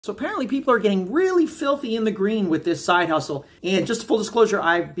So apparently people are getting really filthy in the green with this side hustle. And just full disclosure,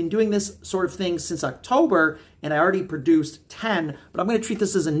 I've been doing this sort of thing since October and I already produced 10, but I'm gonna treat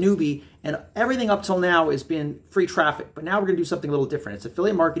this as a newbie, and everything up till now has been free traffic. But now we're gonna do something a little different. It's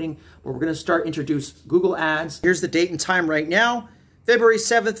affiliate marketing where we're gonna start introduce Google Ads. Here's the date and time right now, February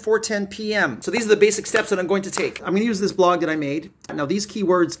 7th, 4:10 p.m. So these are the basic steps that I'm going to take. I'm gonna use this blog that I made. Now these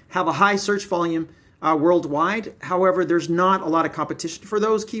keywords have a high search volume worldwide. However, there's not a lot of competition for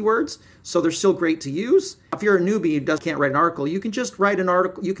those keywords, so they're still great to use. If you're a newbie who can't write an article, you can just write an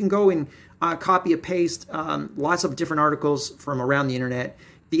article. You can go and copy and paste lots of different articles from around the internet.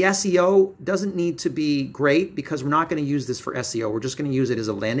 The SEO doesn't need to be great because we're not going to use this for SEO. We're just going to use it as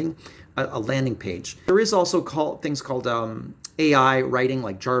a landing page. There is also things called AI writing,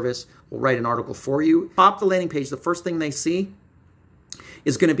 like Jarvis will write an article for you. Pop the landing page. The first thing they see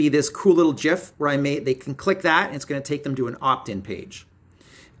is going to be this cool little GIF where they can click that and it's going to take them to an opt-in page.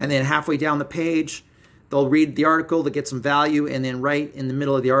 And then halfway down the page, they'll read the article, they'll get some value, and then right in the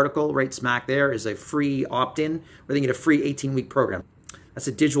middle of the article, right smack there, is a free opt-in where they get a free 18-week program. That's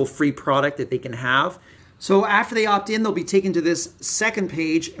a digital free product that they can have. So after they opt in, they'll be taken to this second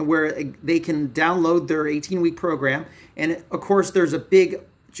page where they can download their 18-week program. And of course, there's a big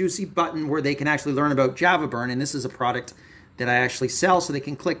juicy button where they can actually learn about JavaBurn, and this is a product that I actually sell, so they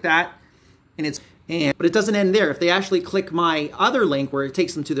can click that, but it doesn't end there. If they actually click my other link where it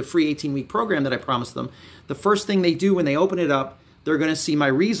takes them to the free 18-week program that I promised them, the first thing they do when they open it up, they're going to see my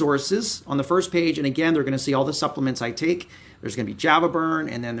resources on the first page, and again, they're going to see all the supplements I take. There's going to be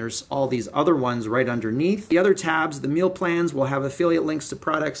JavaBurn, and then there's all these other ones right underneath. The other tabs, the meal plans, will have affiliate links to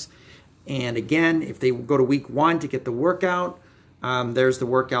products, and again, if they go to week 1 to get the workout, there's the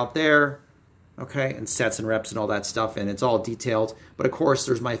workout there. Okay, and sets and reps and all that stuff, and it's all detailed. But of course,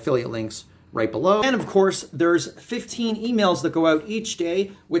 there's my affiliate links right below. And of course, there's 15 emails that go out each day,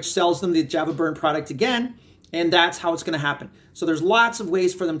 which sells them the JavaBurn product again, and that's how it's gonna happen. So there's lots of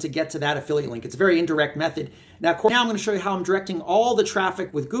ways for them to get to that affiliate link. It's a very indirect method. Now I'm gonna show you how I'm directing all the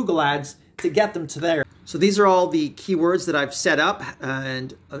traffic with Google Ads to get them to there. So these are all the keywords that I've set up,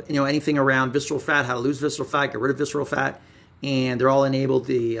 and anything around visceral fat, how to lose visceral fat, get rid of visceral fat, and they're all enabled.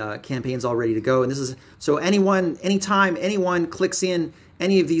 The campaign's all ready to go. And this is, so anytime anyone clicks in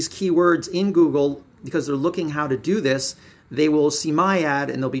any of these keywords in Google, because they're looking how to do this, they will see my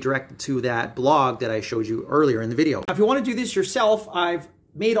ad and they'll be directed to that blog that I showed you earlier in the video. Now, if you want to do this yourself, I've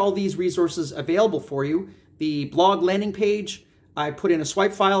made all these resources available for you. The blog landing page, I put in a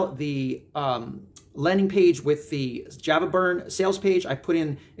swipe file. The landing page with the JavaBurn sales page, I put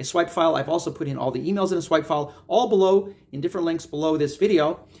in a swipe file. I've also put in all the emails in a swipe file, all below in different links below this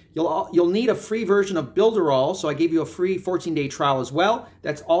video. You'll need a free version of Builderall, so I gave you a free 14-day trial as well.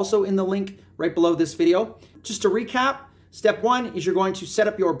 That's also in the link right below this video. Just to recap, step 1 is you're going to set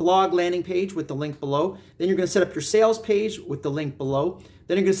up your blog landing page with the link below. Then you're going to set up your sales page with the link below.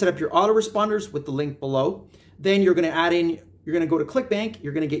 Then you're going to set up your autoresponders with the link below. Then you're going to add in, you're going to go to ClickBank,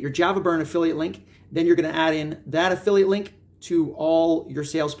 you're going to get your JavaBurn affiliate link. Then you're going to add in that affiliate link to all your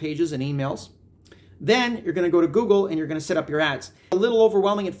sales pages and emails. Then you're going to go to Google and you're going to set up your ads. A little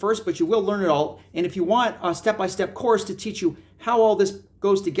overwhelming at first, but you will learn it all. And if you want a step-by-step course to teach you how all this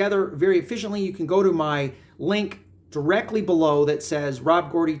goes together very efficiently, you can go to my link directly below that says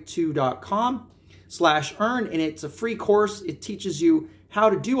robgordy2.com/earn, and it's a free course. It teaches you how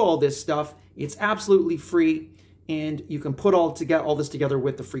to do all this stuff. It's absolutely free, and you can put all this together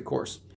with the free course.